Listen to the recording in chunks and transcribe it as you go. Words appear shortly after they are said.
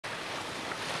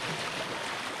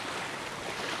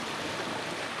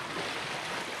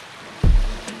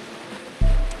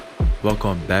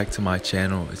Welcome back to my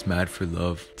channel. It's Mad for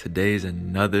Love. Today is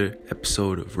another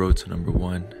episode of Road to Number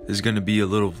 1. This is gonna be a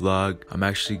little vlog. I'm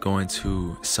actually going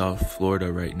to South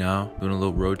Florida right now, doing a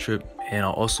little road trip. And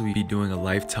I'll also be doing a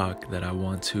life talk that I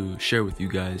want to share with you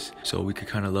guys so we could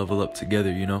kind of level up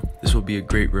together, you know? This will be a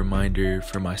great reminder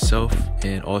for myself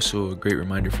and also a great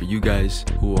reminder for you guys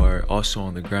who are also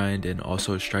on the grind and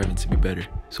also striving to be better.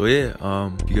 So yeah,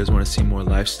 if you guys want to see more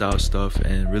lifestyle stuff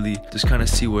and really just kind of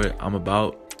see what I'm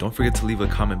about, don't forget to leave a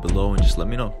comment below and just let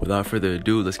me know. Without further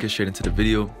ado, let's get straight into the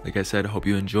video. Like I said, I hope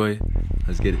you enjoy.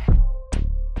 Let's get it.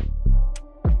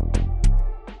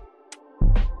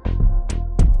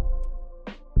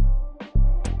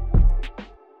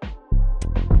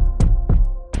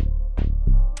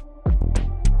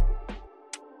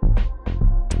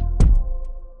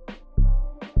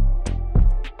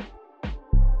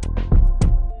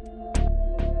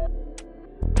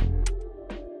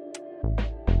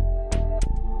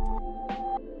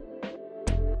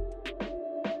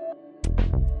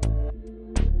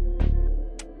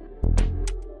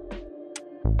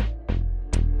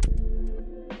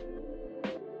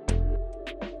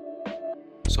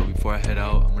 So before I head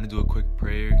out, I'm gonna do a quick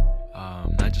prayer,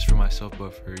 not just for myself,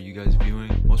 but for you guys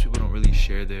viewing. Most people don't really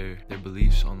share their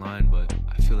beliefs online, but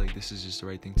I feel like this is just the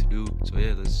right thing to do. So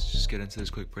yeah, let's just get into this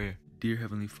quick prayer. Dear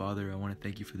Heavenly Father, I want to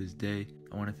thank you for this day.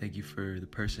 I want to thank you for the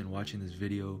person watching this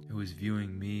video who is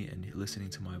viewing me and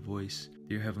listening to my voice.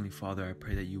 Dear Heavenly Father, I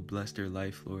pray that you bless their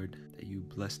life, Lord, that you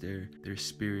bless their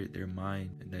spirit, their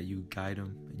mind, and that you guide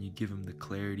them and you give them the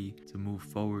clarity to move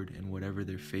forward in whatever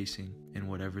they're facing and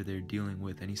whatever they're dealing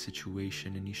with, any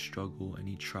situation, any struggle,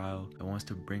 any trial that wants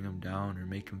to bring them down or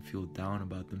make them feel down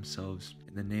about themselves.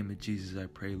 In the name of Jesus, I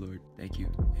pray, Lord. Thank you.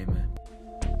 Amen.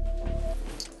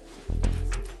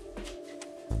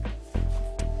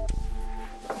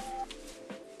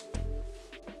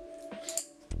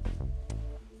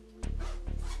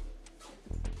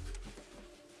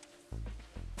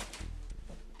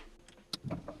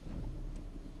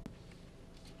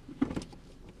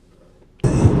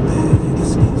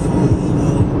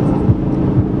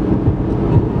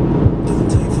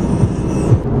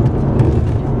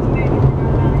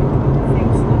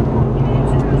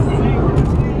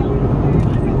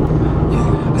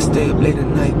 Late at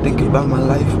night, thinking about my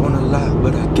life on a lot,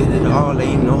 but I get it all,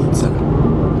 ain't no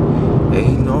telling,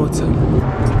 ain't no telling.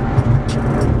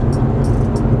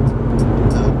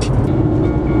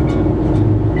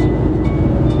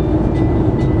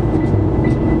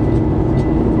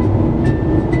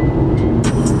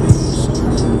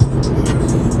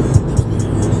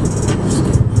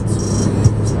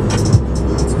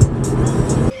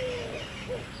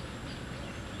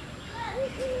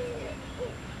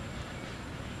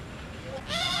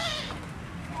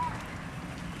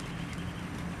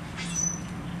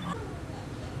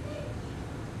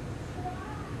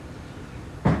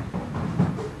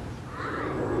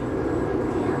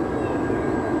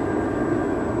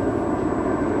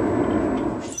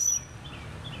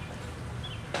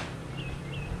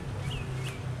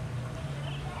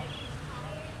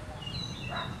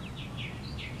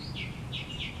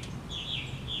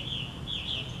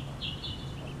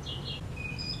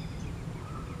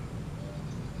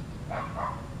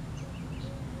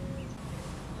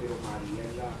 Pero María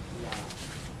es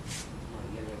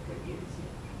María la experiencia.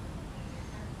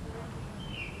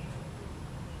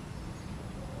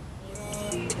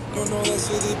 Yo no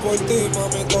decidí por ti,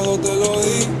 mami, todo te lo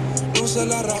di. No sé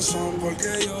la razón por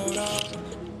qué llorar.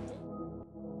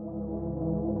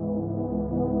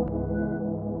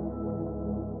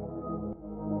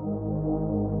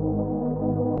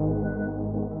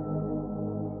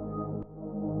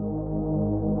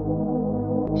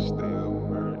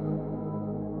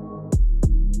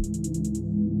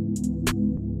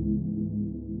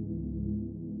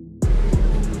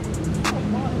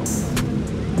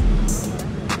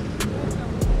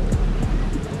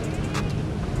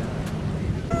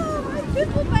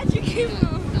 People bet you came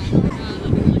home.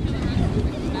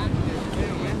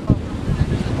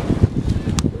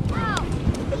 Wow.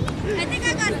 I think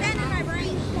I got sand in my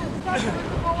brain. I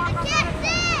can't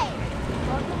see.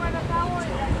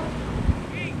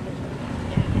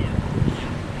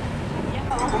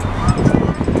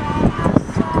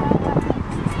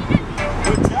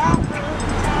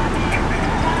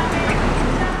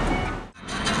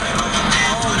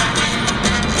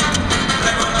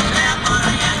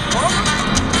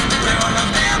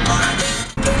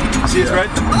 See it's right?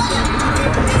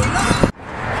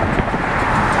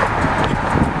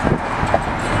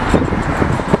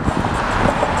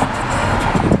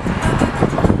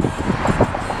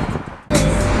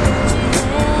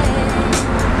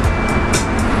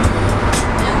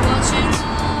 And won't you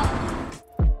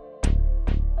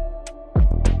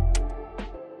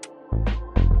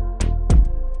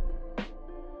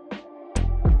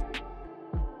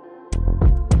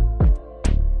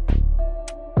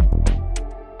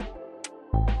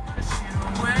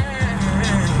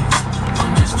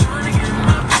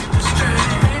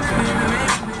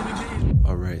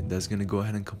go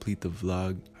ahead and complete the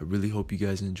vlog. I really hope you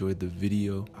guys enjoyed the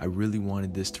video. I really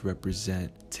wanted this to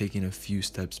represent taking a few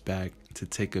steps back to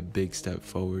take a big step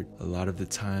forward. A lot of the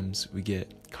times we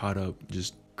get caught up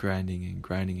just grinding and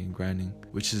grinding and grinding,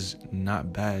 which is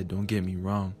not bad, don't get me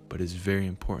wrong, but it's very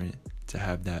important to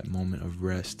have that moment of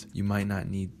rest. You might not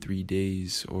need 3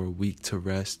 days or a week to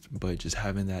rest, but just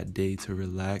having that day to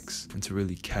relax and to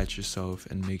really catch yourself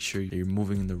and make sure that you're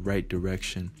moving in the right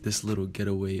direction. This little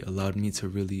getaway allowed me to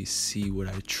really see what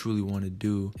I truly want to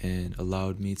do and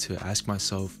allowed me to ask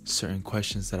myself certain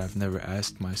questions that I've never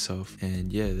asked myself.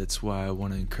 And yeah, that's why I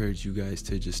want to encourage you guys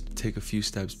to just take a few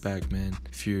steps back, man.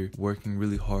 If you're working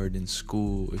really hard in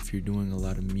school, if you're doing a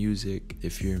lot of music,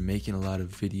 if you're making a lot of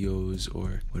videos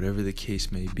or whatever the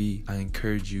case may be, I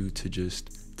encourage you to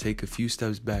just take a few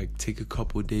steps back, take a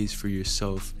couple days for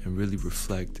yourself and really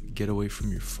reflect. Get away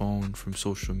from your phone, from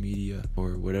social media,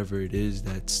 or whatever it is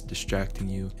that's distracting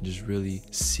you, and just really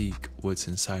seek what's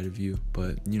inside of you.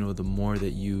 But you know, the more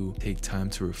that you take time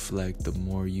to reflect, the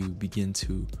more you begin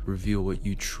to reveal what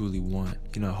you truly want.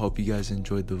 You know, I hope you guys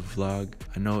enjoyed the vlog.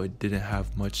 I know it didn't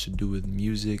have much to do with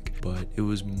music, but it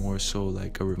was more so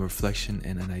like a reflection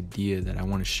and an idea that I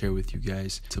want to share with you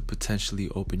guys to potentially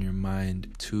open your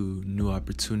mind to new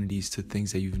opportunities, to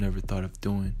things that you've never thought of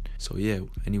doing. So yeah,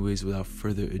 anyways, without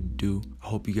further ado, I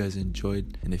hope you guys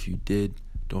enjoyed, and if you did,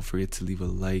 don't forget to leave a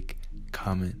like,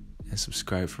 comment, and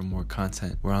subscribe for more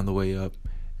content. We're on the way up,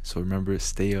 so remember,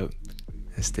 stay up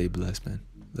and stay blessed, man.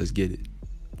 Let's get it.